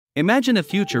Imagine a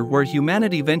future where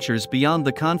humanity ventures beyond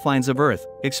the confines of Earth,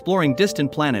 exploring distant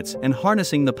planets and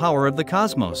harnessing the power of the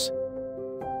cosmos.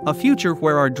 A future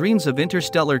where our dreams of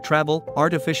interstellar travel,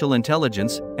 artificial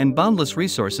intelligence, and boundless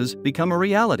resources become a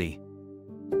reality.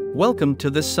 Welcome to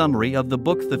this summary of the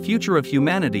book The Future of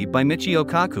Humanity by Michio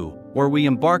Kaku, where we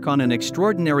embark on an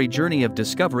extraordinary journey of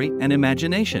discovery and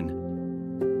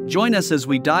imagination. Join us as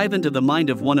we dive into the mind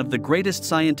of one of the greatest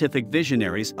scientific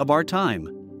visionaries of our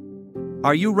time.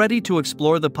 Are you ready to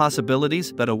explore the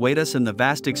possibilities that await us in the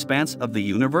vast expanse of the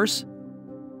universe?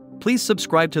 Please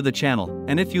subscribe to the channel,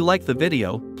 and if you like the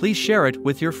video, please share it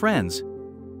with your friends.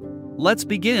 Let's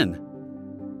begin.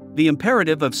 The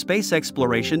imperative of space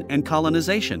exploration and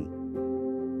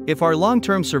colonization. If our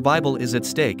long-term survival is at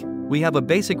stake, we have a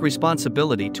basic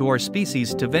responsibility to our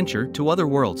species to venture to other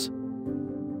worlds.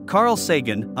 Carl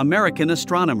Sagan, American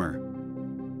astronomer.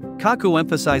 Kaku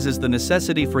emphasizes the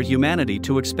necessity for humanity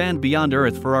to expand beyond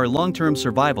Earth for our long-term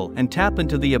survival and tap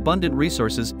into the abundant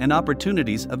resources and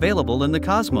opportunities available in the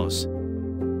cosmos.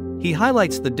 He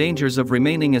highlights the dangers of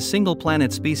remaining a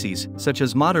single-planet species, such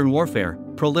as modern warfare,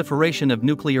 proliferation of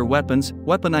nuclear weapons,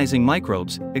 weaponizing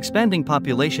microbes, expanding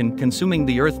population consuming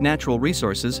the Earth's natural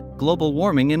resources, global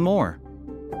warming and more.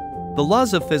 The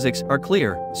laws of physics are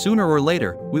clear: sooner or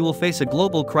later, we will face a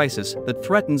global crisis that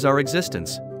threatens our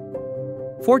existence.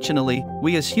 Fortunately,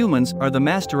 we as humans are the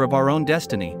master of our own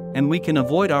destiny, and we can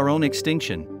avoid our own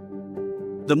extinction.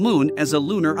 The Moon as a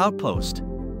lunar outpost.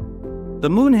 The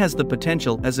Moon has the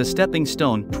potential as a stepping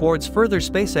stone towards further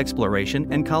space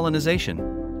exploration and colonization.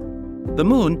 The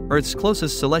Moon, Earth's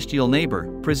closest celestial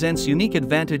neighbor, presents unique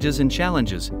advantages and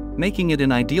challenges, making it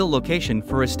an ideal location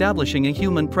for establishing a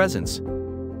human presence.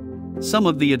 Some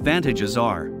of the advantages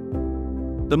are: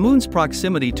 the Moon's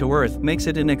proximity to Earth makes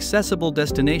it an accessible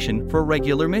destination for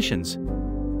regular missions.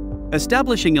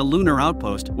 Establishing a lunar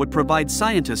outpost would provide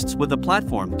scientists with a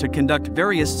platform to conduct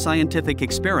various scientific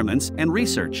experiments and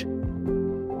research.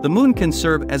 The Moon can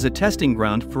serve as a testing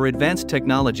ground for advanced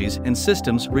technologies and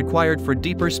systems required for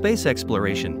deeper space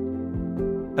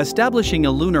exploration. Establishing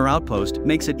a lunar outpost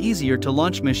makes it easier to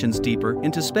launch missions deeper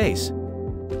into space.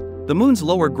 The Moon's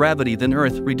lower gravity than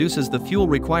Earth reduces the fuel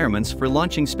requirements for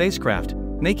launching spacecraft,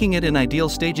 making it an ideal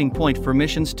staging point for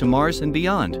missions to Mars and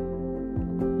beyond.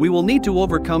 We will need to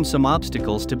overcome some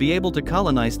obstacles to be able to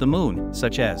colonize the Moon,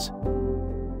 such as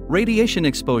radiation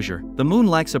exposure. The Moon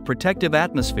lacks a protective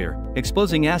atmosphere,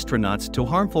 exposing astronauts to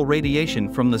harmful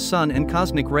radiation from the Sun and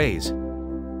cosmic rays.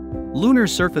 Lunar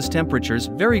surface temperatures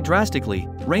vary drastically,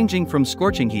 ranging from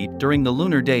scorching heat during the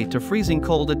lunar day to freezing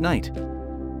cold at night.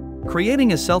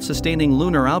 Creating a self-sustaining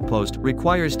lunar outpost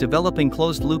requires developing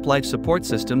closed-loop life support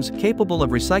systems capable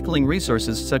of recycling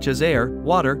resources such as air,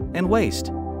 water, and waste.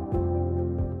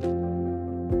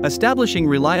 Establishing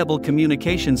reliable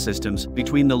communication systems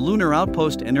between the lunar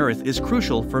outpost and Earth is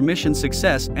crucial for mission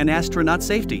success and astronaut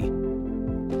safety.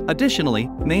 Additionally,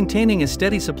 maintaining a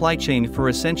steady supply chain for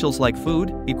essentials like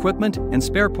food, equipment, and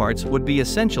spare parts would be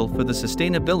essential for the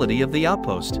sustainability of the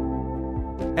outpost.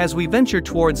 As we venture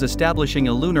towards establishing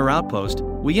a lunar outpost,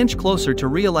 we inch closer to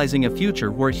realizing a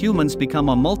future where humans become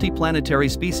a multi-planetary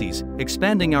species,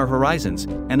 expanding our horizons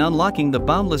and unlocking the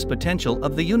boundless potential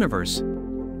of the universe.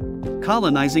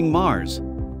 Colonizing Mars.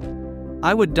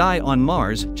 I would die on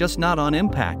Mars, just not on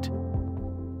impact.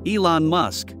 Elon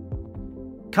Musk.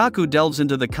 Kaku delves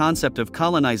into the concept of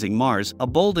colonizing Mars, a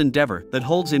bold endeavor that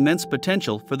holds immense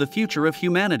potential for the future of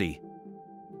humanity.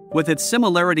 With its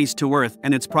similarities to Earth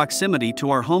and its proximity to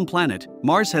our home planet,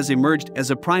 Mars has emerged as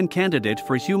a prime candidate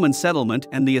for human settlement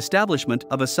and the establishment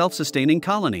of a self-sustaining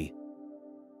colony.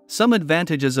 Some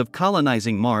advantages of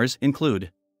colonizing Mars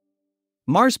include: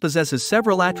 Mars possesses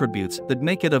several attributes that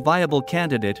make it a viable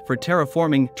candidate for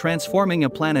terraforming, transforming a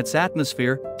planet's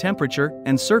atmosphere, temperature,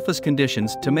 and surface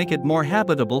conditions to make it more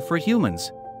habitable for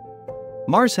humans.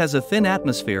 Mars has a thin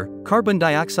atmosphere, carbon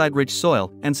dioxide-rich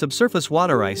soil, and subsurface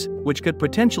water ice, which could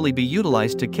potentially be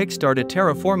utilized to kickstart a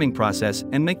terraforming process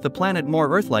and make the planet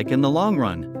more Earth-like in the long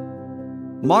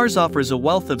run. Mars offers a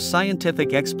wealth of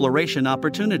scientific exploration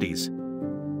opportunities.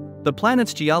 The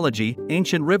planet's geology,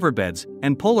 ancient riverbeds,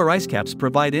 and polar ice caps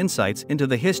provide insights into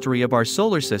the history of our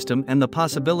solar system and the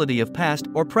possibility of past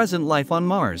or present life on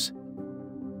Mars.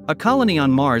 A colony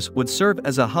on Mars would serve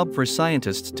as a hub for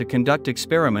scientists to conduct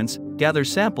experiments, gather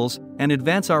samples, and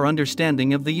advance our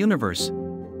understanding of the universe.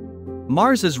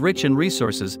 Mars is rich in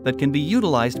resources that can be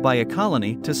utilized by a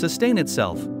colony to sustain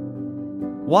itself.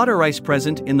 Water ice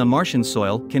present in the Martian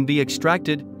soil can be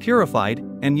extracted, purified,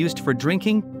 and used for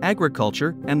drinking,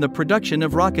 agriculture, and the production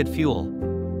of rocket fuel.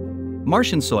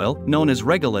 Martian soil, known as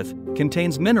regolith,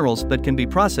 contains minerals that can be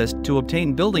processed to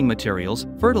obtain building materials,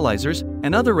 fertilizers,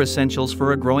 and other essentials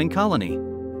for a growing colony.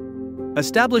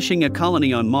 Establishing a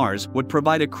colony on Mars would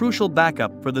provide a crucial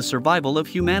backup for the survival of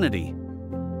humanity.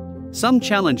 Some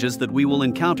challenges that we will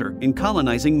encounter in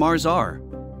colonizing Mars are: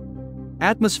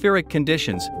 atmospheric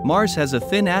conditions. Mars has a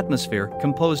thin atmosphere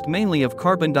composed mainly of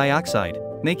carbon dioxide,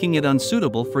 making it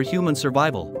unsuitable for human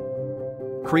survival.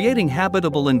 Creating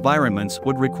habitable environments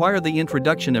would require the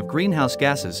introduction of greenhouse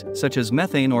gases, such as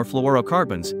methane or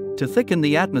fluorocarbons, to thicken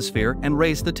the atmosphere and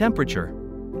raise the temperature.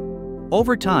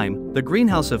 Over time, the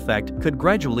greenhouse effect could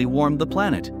gradually warm the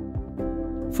planet.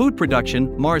 Food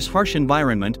production. Mars' harsh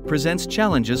environment presents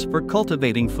challenges for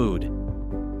cultivating food.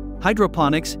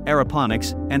 Hydroponics,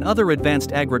 aeroponics, and other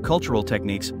advanced agricultural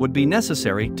techniques would be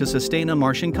necessary to sustain a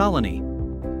Martian colony.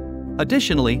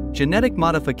 Additionally, genetic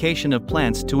modification of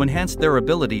plants to enhance their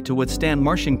ability to withstand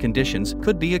Martian conditions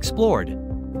could be explored.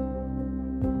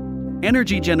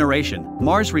 Energy generation.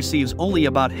 Mars receives only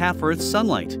about half Earth's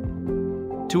sunlight.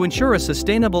 To ensure a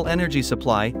sustainable energy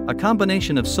supply, a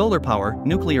combination of solar power,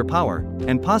 nuclear power,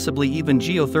 and possibly even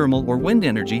geothermal or wind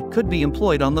energy could be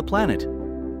employed on the planet.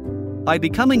 By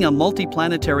becoming a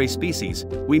multi-planetary species,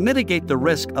 we mitigate the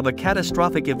risk of a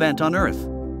catastrophic event on Earth.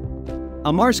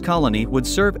 A Mars colony would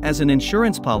serve as an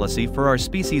insurance policy for our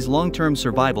species' long-term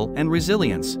survival and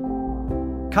resilience.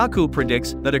 Kaku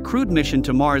predicts that a crewed mission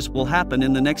to Mars will happen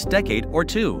in the next decade or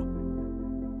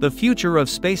two. The future of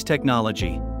space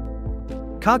technology.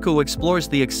 Kaku explores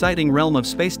the exciting realm of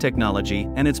space technology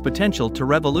and its potential to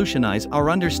revolutionize our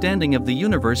understanding of the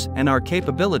universe and our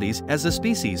capabilities as a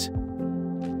species.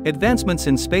 Advancements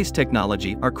in space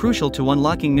technology are crucial to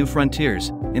unlocking new frontiers,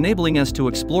 enabling us to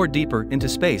explore deeper into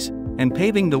space, and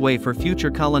paving the way for future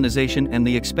colonization and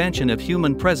the expansion of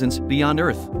human presence beyond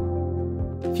Earth.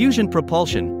 Fusion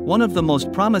propulsion. One of the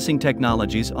most promising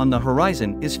technologies on the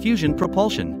horizon is fusion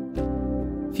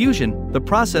propulsion. Fusion, the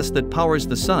process that powers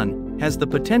the sun, has the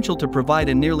potential to provide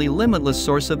a nearly limitless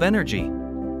source of energy.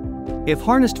 If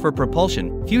harnessed for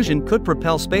propulsion, fusion could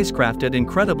propel spacecraft at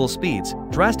incredible speeds,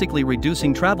 drastically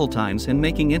reducing travel times and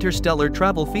making interstellar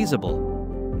travel feasible.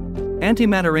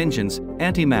 Antimatter engines.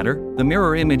 Antimatter, the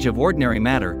mirror image of ordinary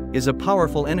matter, is a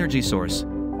powerful energy source.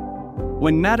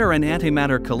 When matter and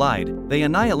antimatter collide, they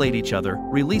annihilate each other,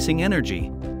 releasing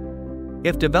energy.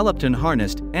 If developed and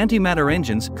harnessed, antimatter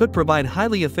engines could provide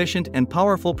highly efficient and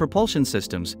powerful propulsion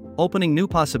systems, opening new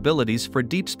possibilities for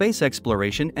deep space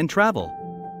exploration and travel.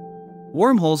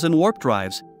 Wormholes and warp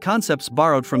drives. Concepts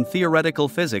borrowed from theoretical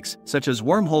physics, such as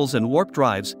wormholes and warp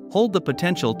drives, hold the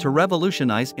potential to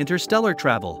revolutionize interstellar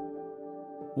travel.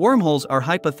 Wormholes are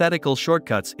hypothetical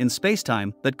shortcuts in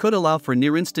spacetime that could allow for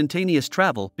near-instantaneous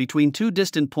travel between two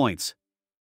distant points.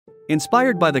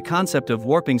 Inspired by the concept of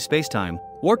warping spacetime,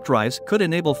 warp drives could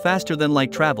enable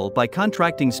faster-than-light travel by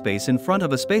contracting space in front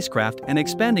of a spacecraft and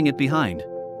expanding it behind.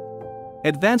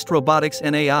 Advanced robotics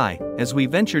and AI. As we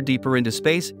venture deeper into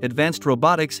space, advanced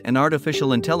robotics and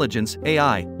artificial intelligence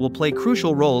 (AI) will play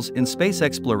crucial roles in space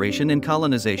exploration and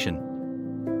colonization.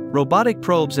 Robotic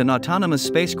probes and autonomous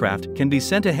spacecraft can be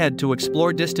sent ahead to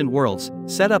explore distant worlds,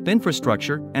 set up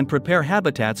infrastructure, and prepare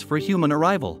habitats for human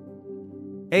arrival.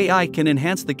 AI can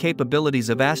enhance the capabilities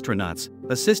of astronauts,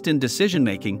 assist in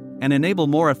decision-making, and enable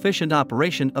more efficient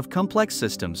operation of complex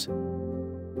systems.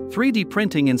 3D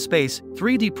printing in space.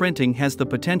 3D printing has the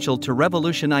potential to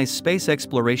revolutionize space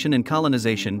exploration and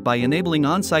colonization by enabling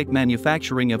on-site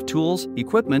manufacturing of tools,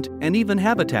 equipment, and even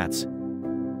habitats.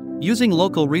 Using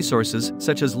local resources,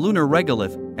 such as lunar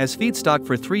regolith, as feedstock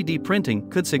for 3D printing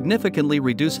could significantly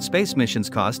reduce space missions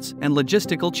costs and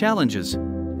logistical challenges.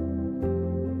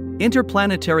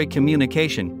 Interplanetary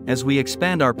communication. As we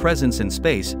expand our presence in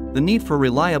space, the need for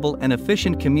reliable and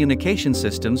efficient communication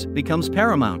systems becomes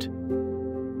paramount.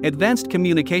 Advanced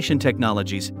communication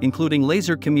technologies, including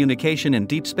laser communication and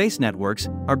deep space networks,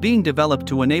 are being developed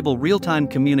to enable real-time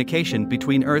communication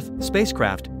between Earth,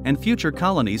 spacecraft, and future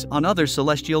colonies on other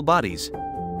celestial bodies.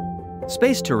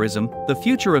 Space tourism. The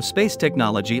future of space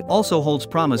technology also holds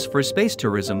promise for space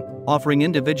tourism, offering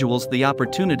individuals the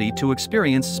opportunity to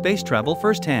experience space travel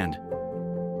firsthand.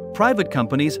 Private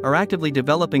companies are actively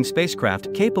developing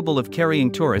spacecraft capable of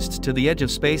carrying tourists to the edge of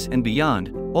space and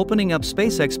beyond, opening up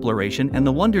space exploration and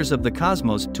the wonders of the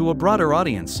cosmos to a broader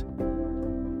audience.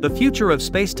 The future of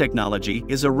space technology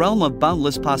is a realm of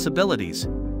boundless possibilities.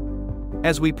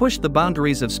 As we push the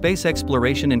boundaries of space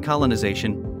exploration and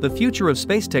colonization, the future of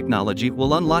space technology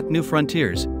will unlock new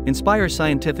frontiers, inspire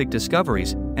scientific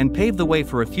discoveries, and pave the way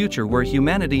for a future where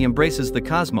humanity embraces the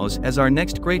cosmos as our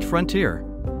next great frontier.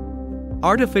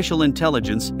 Artificial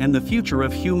intelligence and the future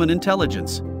of human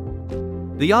intelligence.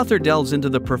 The author delves into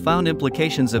the profound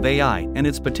implications of AI and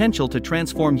its potential to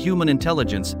transform human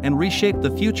intelligence and reshape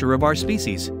the future of our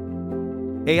species.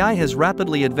 AI has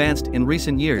rapidly advanced in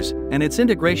recent years, and its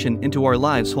integration into our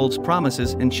lives holds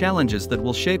promises and challenges that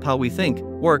will shape how we think,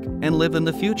 work, and live in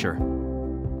the future.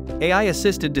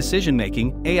 AI-assisted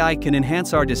decision-making. AI can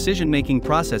enhance our decision-making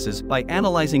processes by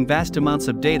analyzing vast amounts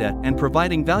of data and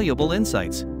providing valuable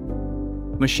insights.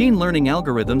 Machine learning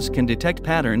algorithms can detect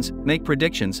patterns, make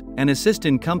predictions, and assist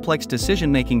in complex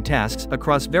decision-making tasks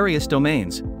across various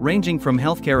domains, ranging from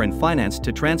healthcare and finance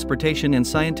to transportation and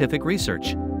scientific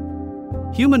research.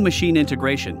 Human-machine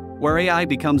integration, where AI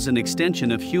becomes an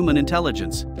extension of human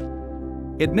intelligence.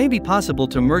 It may be possible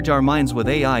to merge our minds with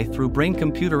AI through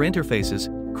brain-computer interfaces,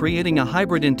 creating a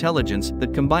hybrid intelligence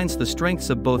that combines the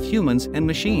strengths of both humans and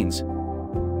machines.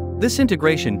 This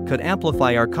integration could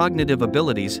amplify our cognitive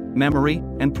abilities, memory,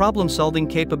 and problem-solving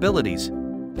capabilities.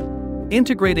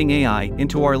 Integrating AI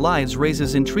into our lives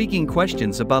raises intriguing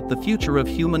questions about the future of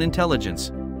human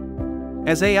intelligence.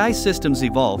 As AI systems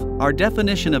evolve, our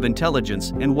definition of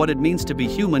intelligence and what it means to be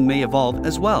human may evolve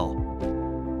as well.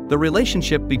 The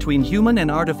relationship between human and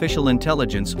artificial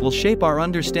intelligence will shape our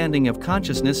understanding of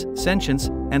consciousness, sentience,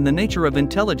 and the nature of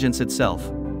intelligence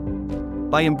itself.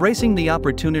 By embracing the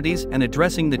opportunities and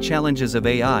addressing the challenges of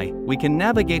AI, we can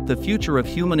navigate the future of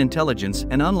human intelligence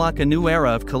and unlock a new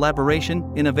era of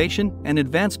collaboration, innovation, and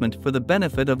advancement for the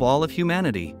benefit of all of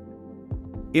humanity.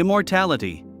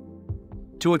 Immortality.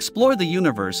 To explore the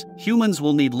universe, humans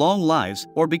will need long lives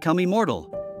or become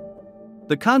immortal.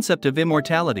 The concept of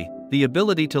immortality, the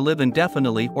ability to live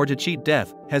indefinitely or to cheat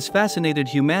death, has fascinated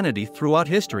humanity throughout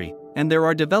history, and there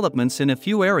are developments in a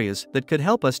few areas that could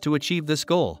help us to achieve this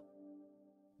goal.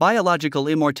 Biological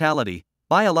immortality.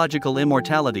 Biological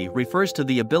immortality refers to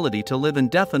the ability to live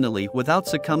indefinitely without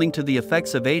succumbing to the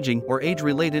effects of aging or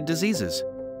age-related diseases.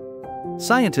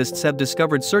 Scientists have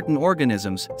discovered certain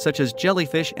organisms, such as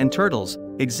jellyfish and turtles,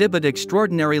 exhibit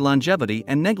extraordinary longevity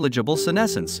and negligible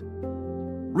senescence.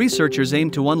 Researchers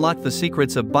aim to unlock the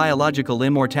secrets of biological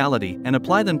immortality and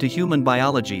apply them to human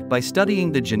biology by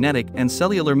studying the genetic and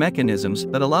cellular mechanisms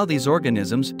that allow these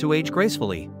organisms to age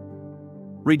gracefully.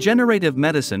 Regenerative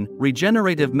medicine.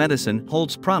 Regenerative medicine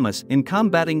holds promise in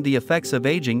combating the effects of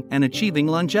aging and achieving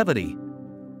longevity.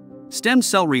 Stem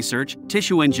cell research,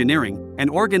 tissue engineering,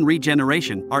 and organ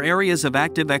regeneration are areas of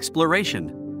active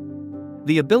exploration.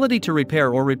 The ability to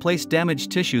repair or replace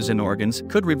damaged tissues and organs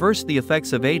could reverse the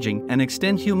effects of aging and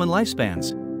extend human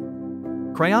lifespans.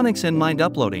 Cryonics and mind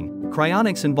uploading.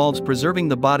 Cryonics involves preserving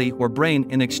the body or brain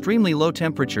in extremely low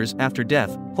temperatures after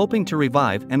death, hoping to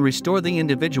revive and restore the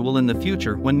individual in the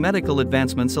future when medical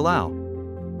advancements allow.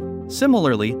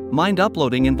 Similarly, mind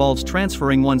uploading involves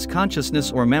transferring one's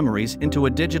consciousness or memories into a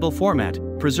digital format,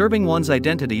 preserving one's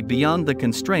identity beyond the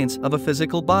constraints of a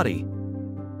physical body.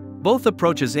 Both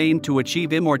approaches aim to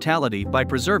achieve immortality by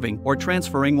preserving or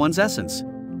transferring one's essence.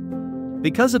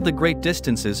 Because of the great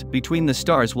distances between the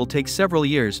stars will take several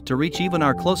years to reach even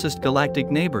our closest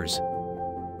galactic neighbors.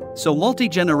 So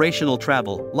multi-generational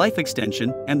travel, life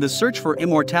extension, and the search for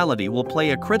immortality will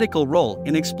play a critical role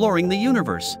in exploring the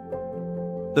universe.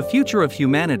 The Future of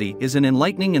Humanity is an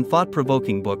enlightening and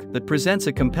thought-provoking book that presents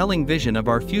a compelling vision of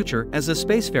our future as a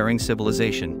spacefaring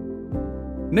civilization.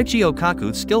 Michio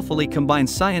Kaku skillfully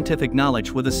combines scientific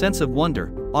knowledge with a sense of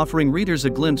wonder, offering readers a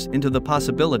glimpse into the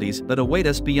possibilities that await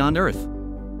us beyond Earth.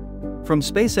 From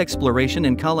space exploration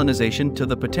and colonization to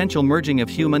the potential merging of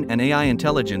human and AI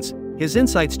intelligence, his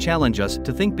insights challenge us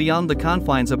to think beyond the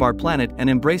confines of our planet and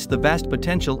embrace the vast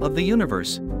potential of the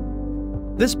universe.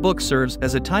 This book serves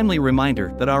as a timely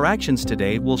reminder that our actions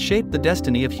today will shape the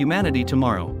destiny of humanity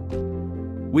tomorrow.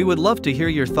 We would love to hear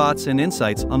your thoughts and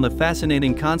insights on the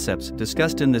fascinating concepts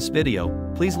discussed in this video.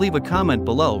 Please leave a comment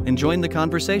below and join the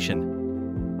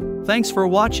conversation. Thanks for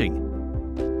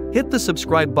watching. Hit the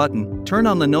subscribe button, turn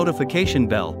on the notification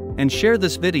bell, and share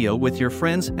this video with your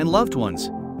friends and loved ones.